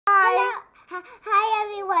Hi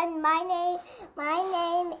everyone. My name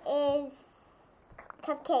is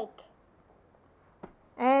Cupcake.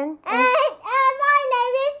 And my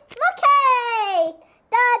name is Monkey.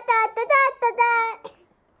 Da da da da da da.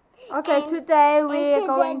 Okay, today we are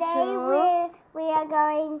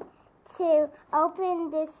going to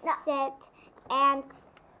open this set and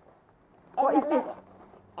what is this?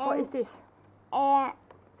 What is this? And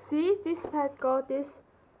see, this pet got this.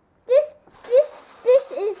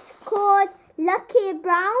 This is called Lucky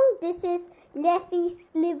Brown. This is Leffy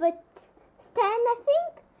Sliver Stand, I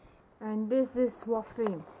think. And this is what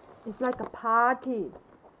thing? It's like a party.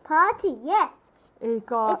 Party, yes. It's a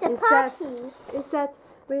party. It said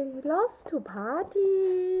we love to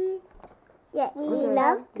party. Yes, we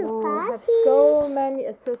love to party. We have so many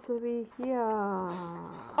accessories here.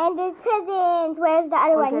 And there's presents. Where's the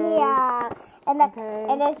other one? Here. And let's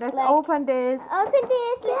open this. Open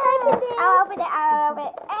this. Let's open this. I'll open it.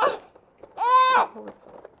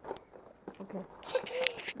 Okay.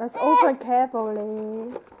 Let's open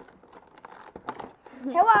carefully.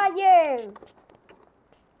 Who are you?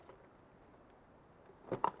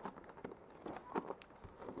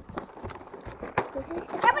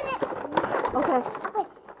 Open it. Okay.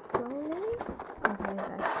 Slowly. Okay,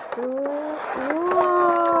 let's do.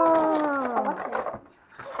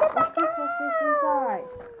 What's this inside?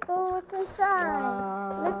 Oh, what's inside?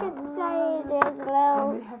 Wow. Look inside. There's a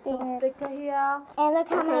little We have some sticker here. And look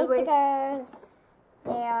how many stickers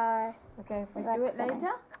there are. Okay, we'll do it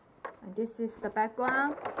later. And this is the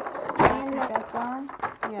background. And the background.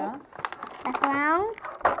 Yeah. Background.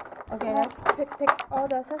 Okay, let's pick all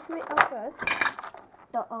the accessories up first.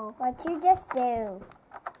 Uh-oh. What you just do? Well,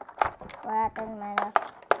 that doesn't matter.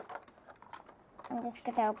 I'm just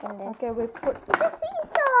gonna open this. Okay, we put the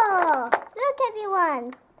seesaw. Look,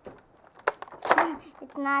 everyone.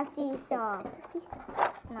 It's not a seesaw.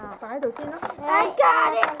 It's not. I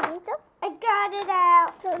got it. I got it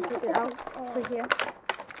out. Take it out. Put here.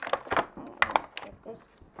 Get this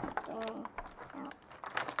thing out.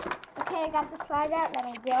 Okay, I got the slide out. Let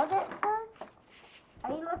me build it first.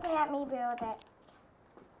 Are you looking at me build it?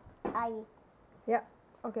 Are you? Yeah.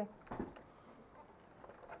 Okay.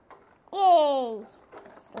 Yay!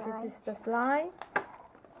 This is the slide.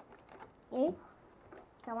 Yay.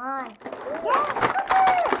 Come on.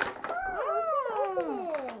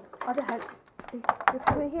 What the heck? We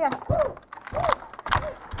put it here.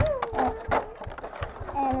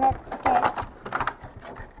 And let's get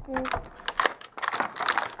this.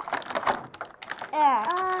 I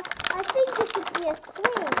think this should be a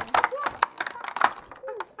swing.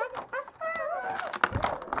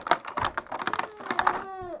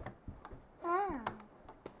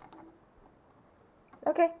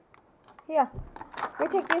 Okay. Here. We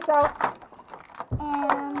take this out.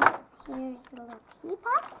 And here's the little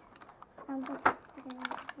teapot. I'm going to put it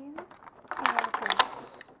right here.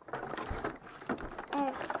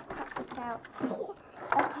 And cut this out.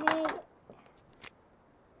 Okay.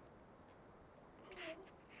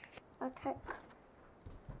 Okay.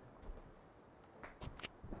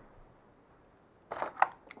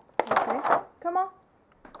 Okay. Come on.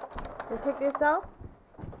 We take this out.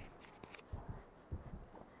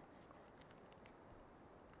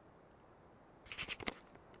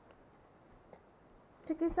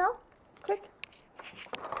 Take this out. Quick.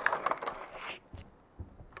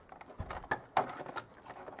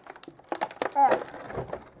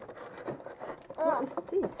 What is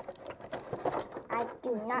this? I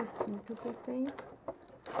do not. This beautiful thing.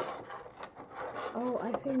 Oh,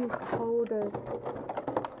 I think it's holder.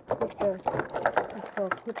 It's for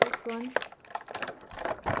put this one.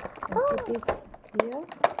 And put this here,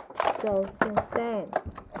 so it can stand,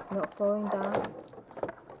 not falling down.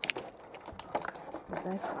 The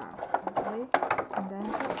back part, okay? And then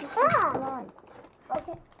put this slide.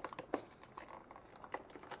 Okay.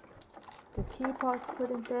 The teapot put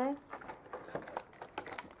in there.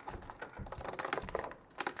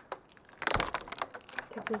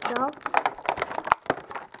 Take this out.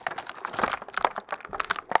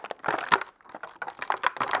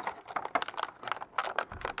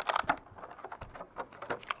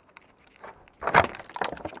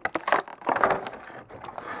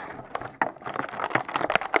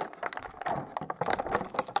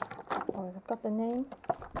 Oh, I've got the name.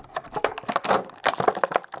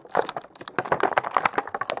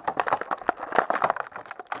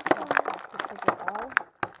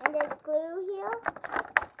 And there's glue here.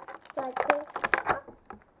 Like this.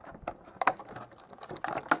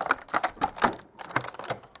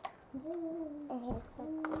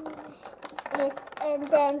 And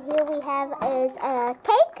then here we have is a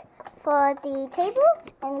cake for the table.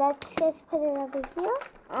 And let's just put it over here.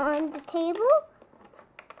 on the table.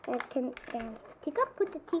 It can stand. Teacup,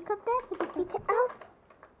 put the teacup there, put the teacup out.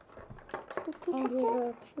 Put the teacup and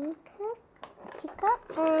there. Teacup.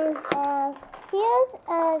 And here's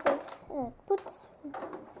put this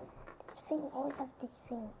thing, always have this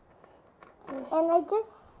thing. And I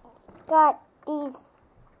just got these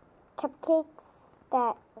cupcakes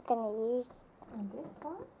that we're gonna use. And this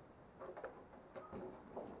one?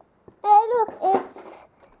 Look, it's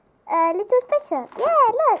Littlest Pet Shop. Yeah,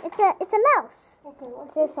 look, it's a mouse. Okay,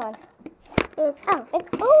 what's This one. Look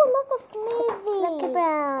a sneezy. Lucky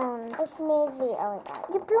Brown. A sneezy. Oh my god.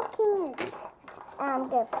 You're blocking it. I'm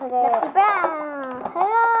gonna put it. Lucky Brown.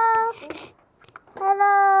 Hello.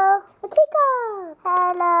 Hello. A teacup.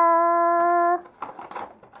 Hello.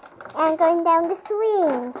 I'm going down the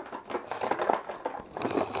swing.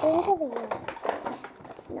 Swing over here.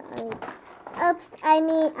 No, oops, I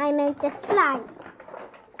meant the slide.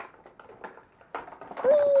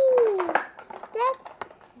 Whee! That's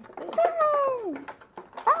fun!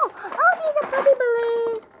 Oh, he's a puppy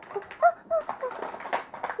balloon!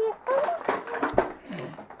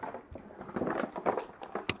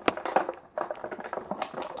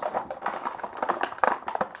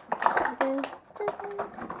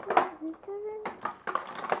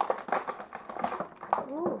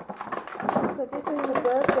 Ooh. So this is the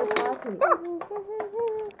birthday party.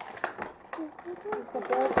 It's the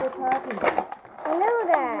birthday party. I know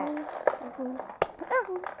that.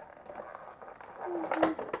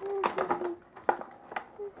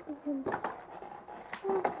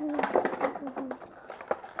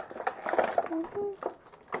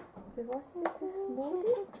 So what's this? A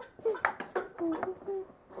smoothie?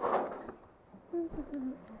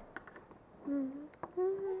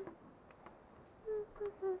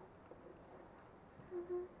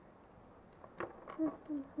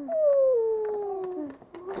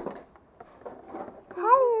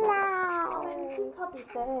 Hello. How many teacups is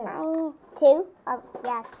there? Two.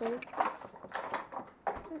 Yeah, two.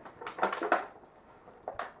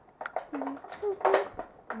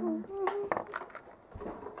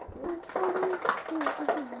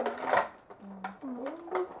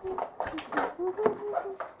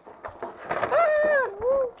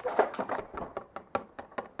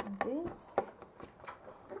 This?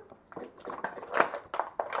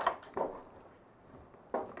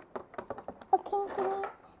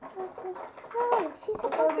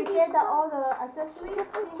 So we get all the accessories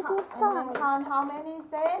and then count how many is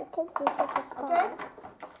there. Okay?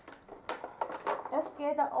 Let's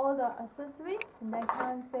get all the accessories and then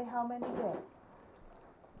count say how many there.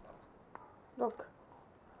 Look.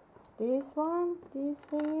 This one, this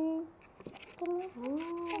thingy.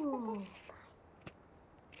 Ooh.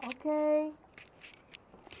 Okay.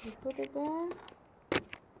 You put it there.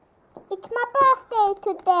 It's my birthday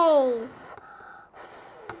today.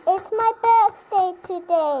 It's my birthday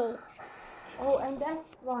today. Oh, and that's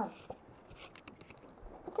one.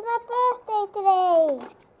 It's my birthday today.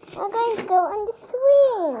 I'm going to go on the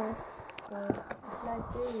swing. So it's like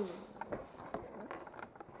this.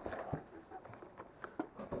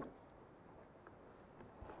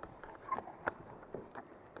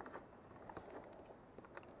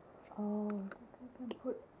 Oh, I can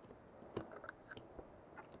put.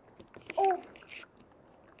 Oh.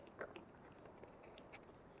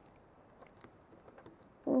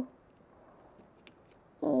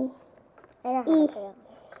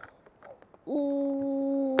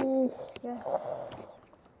 Yeah.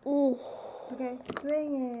 Okay,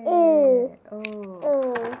 swing it. Oh.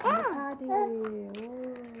 Party.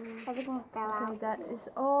 Everything fell out. Okay, that is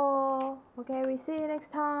all. Okay, we see you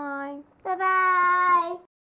next time. Bye-bye.